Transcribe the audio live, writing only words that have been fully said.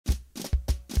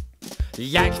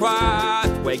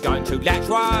Letchworth, we're going to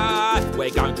Letchworth, we're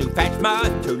going to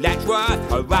Festmas, to Letchworth,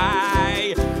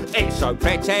 hooray! It's so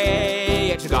pretty,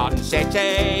 it's a garden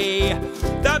city.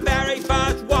 The very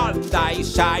first one, they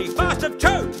say, first of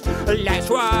two.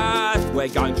 Letchworth, we're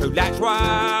going to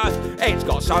Letchworth. It's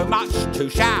got so much to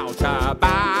shout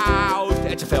about.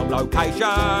 It's a film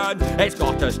location, it's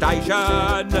got a station,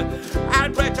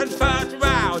 and Britain's first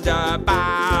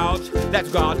roundabout. That's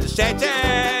Garden City,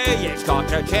 it's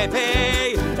got a chippy.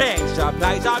 It's a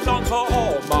place I've longed for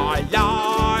all my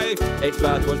life. Its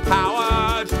birth was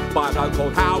powered by a bloke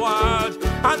called Howard,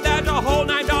 and there's a hall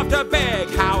named after Big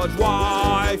Howard's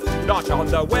wife. Not on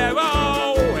the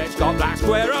Wirral, it's got black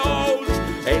squirrels.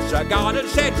 It's a garden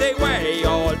city we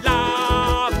all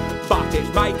love, but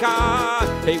its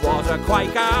maker, he was a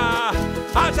Quaker,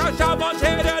 and so someone's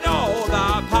hidden all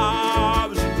the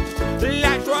pubs.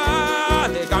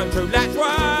 Letchworth, we're going to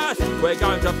Letchworth, we're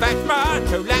going to Festmas,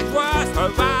 to Letchworth,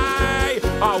 hooray!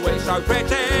 Oh, it's so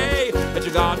pretty, it's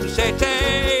a garden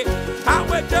city, and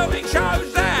we're doing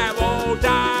shows there.